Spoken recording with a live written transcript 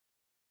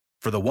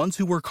For the ones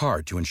who work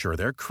hard to ensure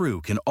their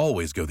crew can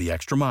always go the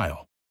extra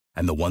mile,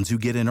 and the ones who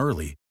get in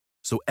early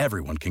so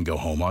everyone can go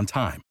home on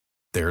time,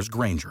 there's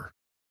Grainger,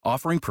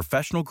 offering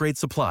professional-grade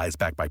supplies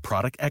backed by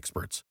product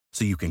experts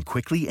so you can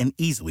quickly and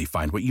easily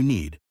find what you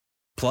need.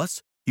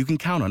 Plus, you can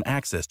count on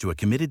access to a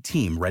committed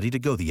team ready to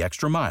go the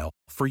extra mile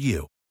for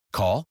you.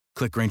 Call,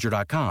 click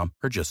Grainger.com,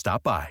 or just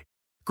stop by.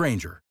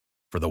 Grainger,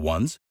 for the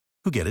ones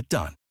who get it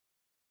done.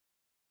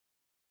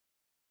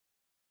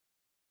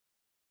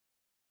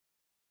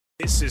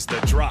 This is The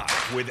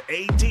Drive with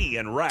AD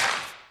and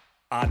Raph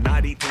on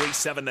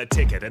 93.7 The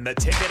Ticket and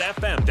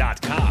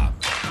theticketfm.com.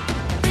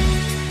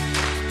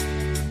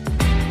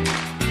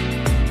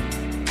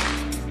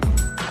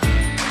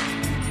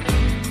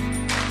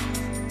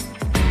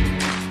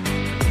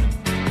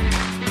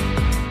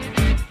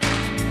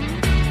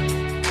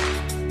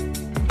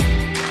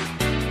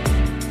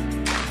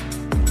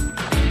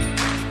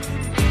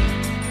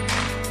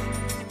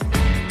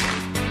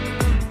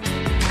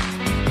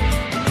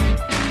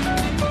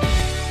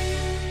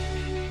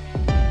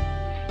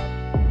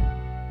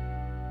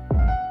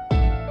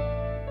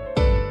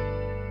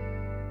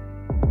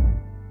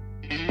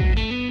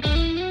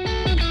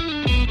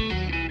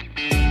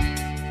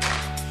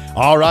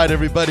 All right,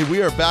 everybody,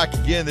 we are back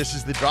again. This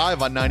is The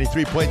Drive on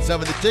 93.7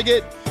 The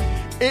Ticket.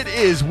 It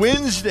is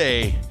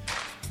Wednesday.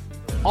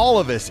 All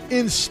of us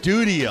in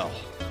studio.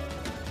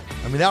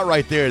 I mean, that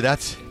right there,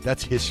 that's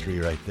history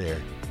right there.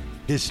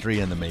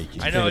 History in the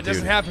making. I know it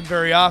doesn't happen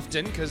very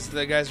often because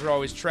the guys are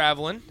always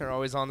traveling. They're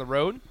always on the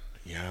road.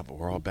 Yeah, but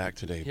we're all back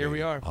today. Here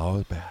we are.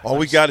 All back. All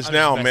we got is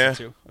now, man.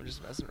 I'm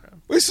just messing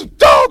around. There's some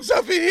dogs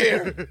up in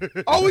here.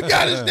 All we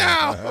got is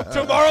now.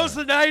 Tomorrow's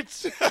the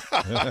night.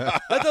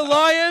 Let the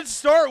Lions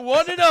start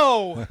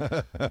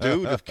 1-0.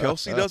 Dude, if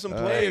Kelsey doesn't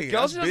play, If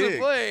Kelsey that's doesn't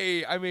big.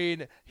 play, I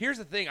mean, here's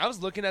the thing. I was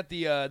looking at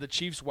the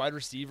Chiefs wide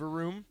receiver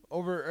room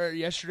over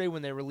yesterday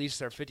when they released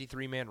their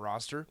 53-man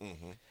roster,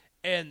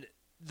 and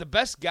the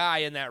best guy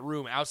in that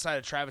room outside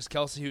of Travis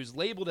Kelsey, who's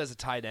labeled as a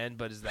tight end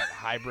but is that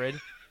hybrid.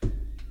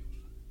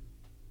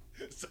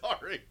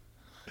 Sorry.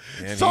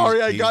 Man,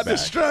 Sorry, I he's got back.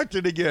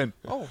 distracted again.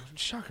 Oh,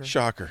 shocker.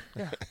 Shocker.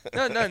 Yeah.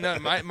 No.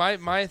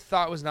 My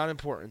thought was not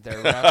important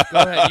there, Raph. Go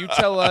ahead. You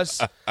tell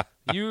us.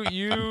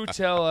 You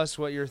tell us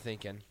what you're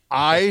thinking.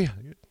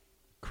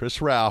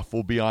 Chris Ralph,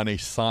 will be on a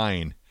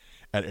sign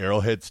at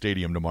Arrowhead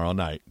Stadium tomorrow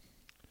night.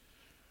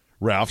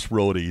 Ralph's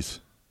Roadies,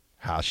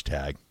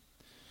 hashtag.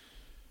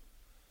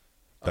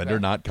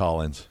 Thunder, not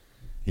Collins.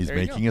 He's There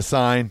you making go. a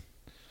sign.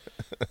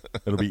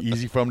 It'll be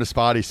easy for him to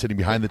spot. He's sitting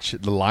behind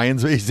the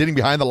Lions. He's sitting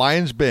behind the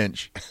Lions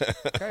bench.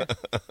 Okay.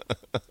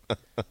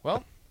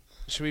 Well,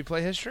 should we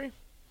play history?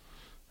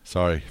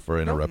 Sorry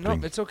for interrupting.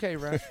 No, it's okay,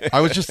 Raph.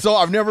 I was just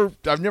I've never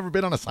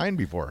been on a sign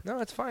before. No,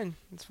 it's fine.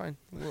 It's fine.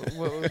 You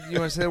want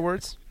to say the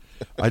words?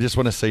 I just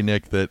want to say,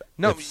 Nick, that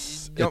No, don't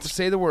it's-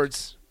 say the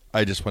words.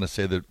 I just want to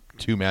say the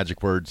two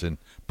magic words in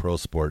pro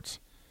sports.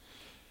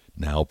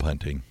 Now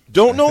punting.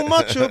 Don't know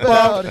much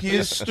about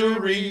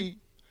history.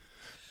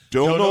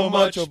 Don't know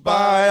much of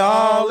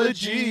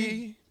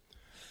biology.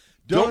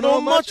 Don't know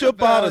much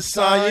about a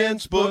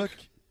science book.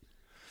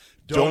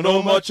 Don't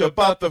know much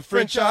about the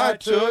French I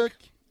took.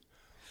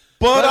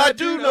 But I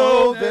do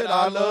know that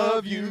I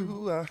love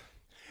you.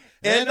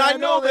 And I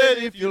know that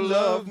if you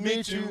love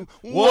me too,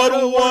 what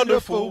a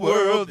wonderful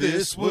world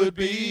this would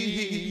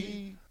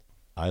be.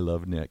 I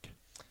love Nick.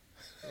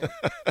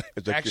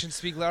 Actions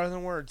speak louder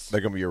than words.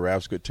 That's going to be your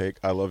Raph's good take.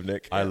 I love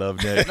Nick. I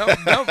love Nick. No,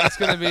 it's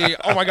going to be,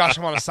 oh my gosh,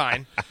 I'm on a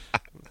sign.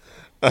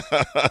 Go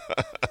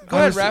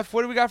ahead, Raph.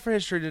 What do we got for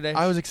history today?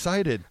 I was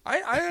excited.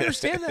 I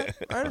understand that.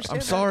 I'm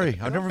sorry.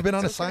 I've never been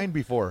on a sign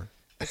before.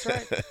 That's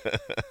right.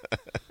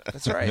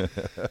 That's right.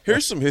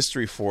 Here's some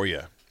history for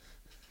you.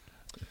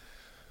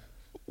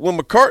 When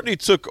McCartney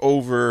took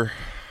over,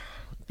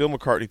 Bill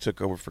McCartney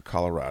took over for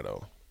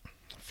Colorado,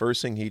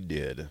 first thing he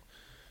did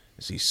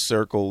is he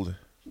circled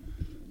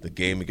the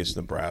game against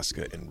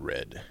Nebraska in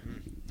red.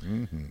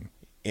 Mm-hmm.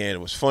 And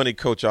it was funny,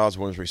 Coach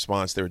Osborne's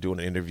response, they were doing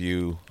an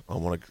interview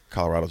on one of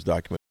Colorado's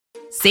documents.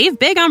 Save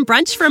big on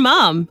brunch for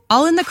mom,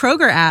 all in the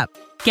Kroger app.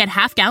 Get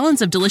half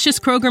gallons of delicious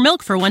Kroger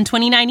milk for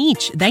 $1.29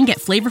 each. Then get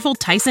flavorful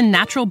Tyson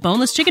natural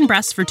boneless chicken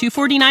breasts for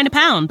 $2.49 a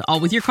pound, all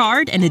with your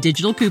card and a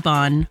digital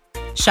coupon.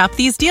 Shop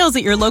these deals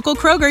at your local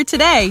Kroger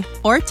today,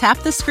 or tap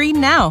the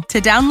screen now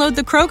to download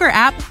the Kroger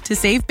app to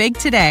save big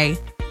today.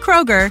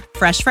 Kroger,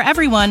 fresh for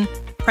everyone.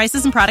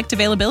 Prices and product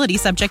availability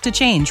subject to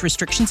change.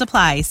 Restrictions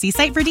apply. See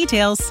site for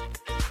details.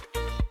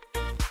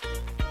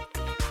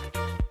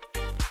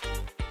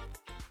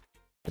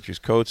 His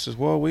coach says,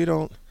 well, we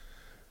don't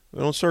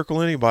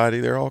circle anybody.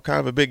 They're all kind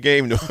of a big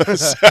game to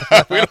us.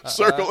 We don't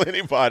circle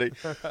anybody.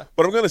 But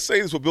I'm going to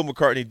say this: what Bill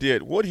McCartney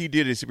did. What he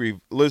did is he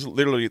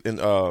literally in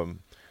the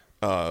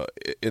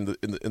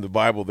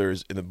Bible.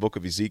 There's in the book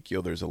of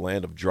Ezekiel. There's a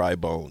land of dry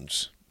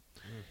bones,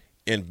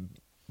 and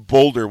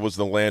Boulder was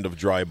the land of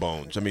dry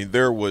bones.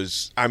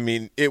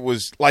 It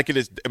was like it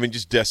is.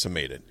 Just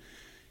decimated.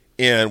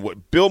 And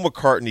what Bill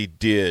McCartney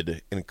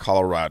did in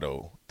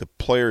Colorado, the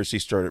players he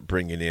started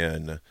bringing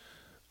in.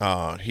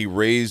 He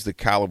raised the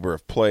caliber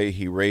of play.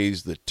 He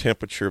raised the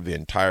temperature of the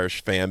entire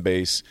fan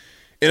base.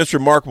 And it's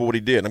remarkable what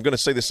he did. I'm going to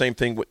say the same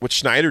thing what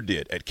Schneider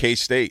did at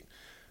K-State.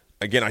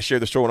 Again, I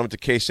shared the story when I went to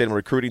K-State on a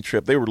recruiting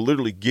trip. They were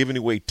literally giving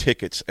away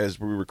tickets as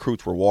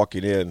recruits were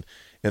walking in.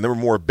 And there were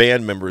more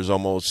band members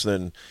almost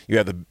than you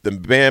had the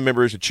band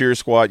members, the cheer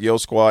squad, yell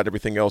squad,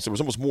 everything else. There was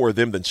almost more of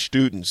them than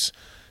students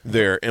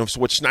there. And so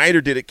what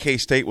Schneider did at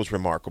K-State was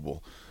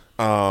remarkable.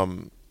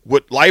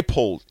 What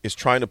Leipold is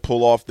trying to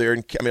pull off there,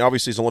 and I mean,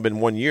 obviously it's only been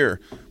 1 year.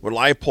 What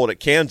Leipold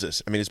at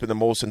Kansas, I mean, it's been the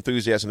most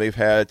enthusiasm they've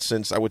had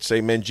since, I would say,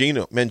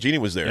 Mangini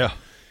was there. Yeah.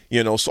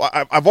 You know, so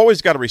I've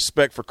always got a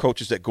respect for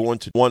coaches that go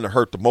into one that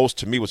hurt the most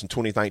to me was in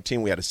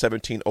 2019. We had a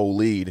 17-0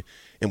 lead,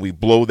 and we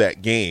blow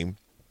that game.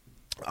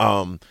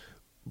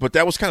 But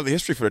that was kind of the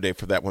history for the day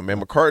for that one,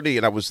 man. McCartney,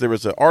 and there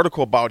was an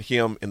article about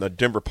him in the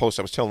Denver Post.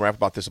 I was telling Raph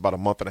about this about a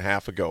month and a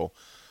half ago.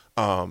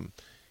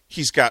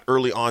 He's got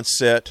early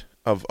onset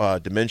of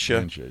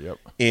dementia, yep.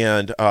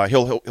 And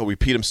he'll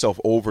repeat himself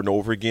over and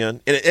over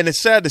again. And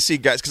it's sad to see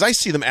guys, because I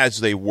see them as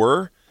they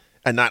were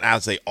and not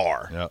as they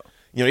are. Yep.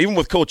 You know, even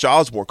with Coach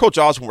Osborne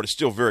is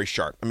still very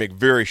sharp. I mean,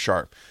 very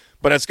sharp.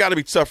 But it's got to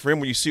be tough for him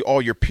when you see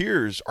all your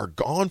peers are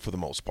gone for the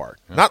most part.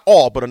 Yeah. Not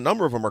all, but a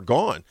number of them are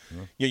gone.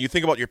 Yeah. You know, you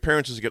think about your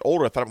parents as you get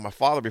older. I thought of my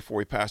father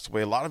before he passed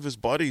away. A lot of his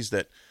buddies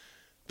that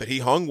he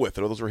hung with,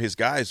 or those were his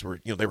guys,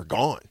 they were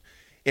gone.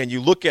 And you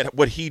look at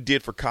what he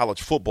did for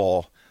college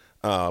football,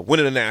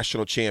 winning a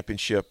national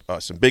championship,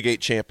 some Big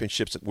 8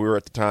 championships that we were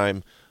at the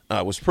time,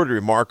 was pretty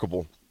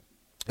remarkable.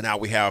 And now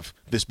we have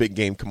this big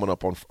game coming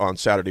up on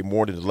Saturday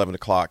morning at 11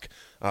 o'clock.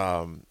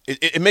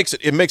 It makes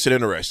it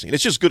interesting.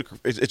 It's just good.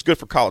 It's good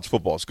for college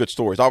football. It's good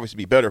stories. Obviously,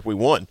 it'd be better if we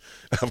won,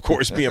 of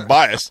course, being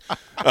biased.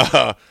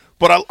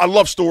 But I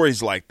love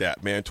stories like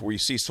that, man, to where you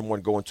see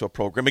someone go into a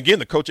program. Again,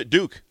 the coach at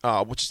Duke,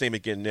 what's his name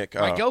again, Nick?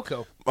 Mike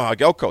Elko.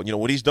 Gelko, you know,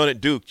 what he's done at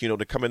Duke, you know,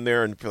 to come in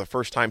there and for the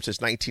first time since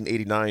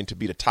 1989 to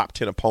beat a top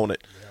 10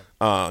 opponent.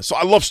 Yeah. So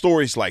I love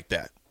stories like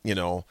that, you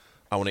know,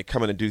 when they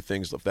come in and do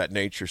things of that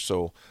nature.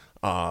 So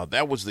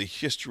that was the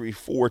history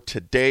for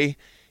today,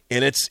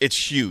 and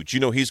it's huge. You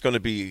know, he's going to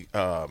be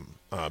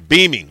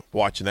beaming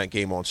watching that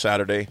game on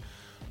Saturday.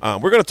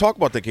 We're going to talk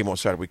about that game on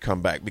Saturday when we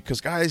come back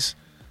because, guys,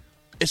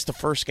 it's the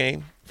first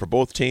game for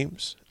both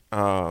teams,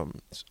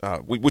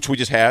 which we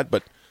just had,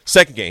 but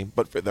second game.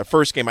 But for the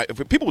first game,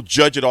 if people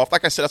judge it off,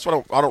 like I said, that's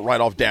why I don't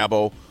write off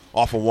Dabo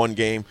off of one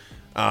game.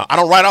 I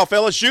don't write off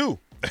LSU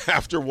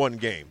after one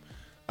game.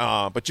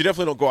 But you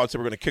definitely don't go out and say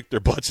we're going to kick their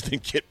butts and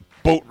then get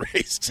boat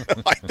raced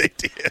like they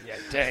did. Yeah,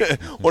 dang.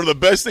 One of the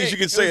best things you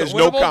can say is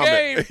no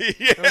comment.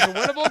 Yeah. It was a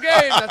winnable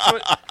game. That's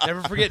what.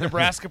 Never forget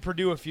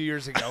Nebraska-Purdue a few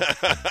years ago.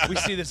 We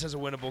see this as a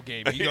winnable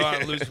game. You go out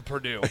and lose to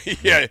Purdue.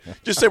 Yeah,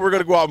 just say we're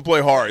going to go out and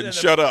play hard and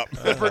shut up.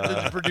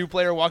 The Purdue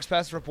player walks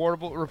past the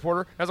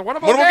reporter as a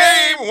winnable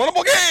game.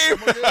 Winnable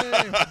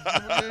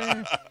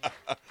game.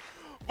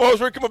 Folks,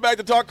 we're coming back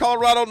to talk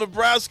Colorado,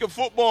 Nebraska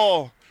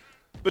football.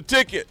 The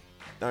Ticket,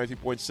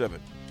 93.7.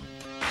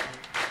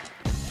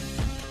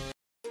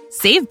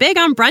 Save big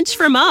on brunch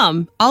for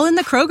mom, all in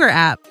the Kroger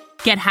app.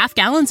 Get half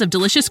gallons of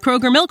delicious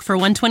Kroger milk for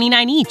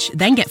 $1.29 each.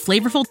 Then get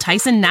flavorful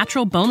Tyson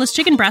natural boneless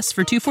chicken breasts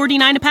for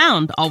 $2.49 a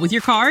pound, all with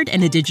your card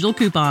and a digital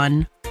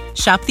coupon.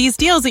 Shop these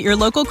deals at your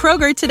local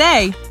Kroger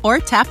today, or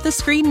tap the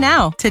screen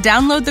now to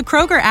download the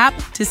Kroger app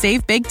to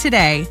save big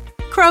today.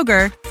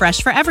 Kroger,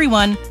 fresh for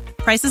everyone.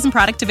 Prices and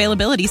product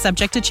availability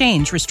subject to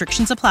change.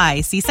 Restrictions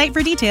apply. See site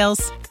for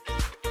details.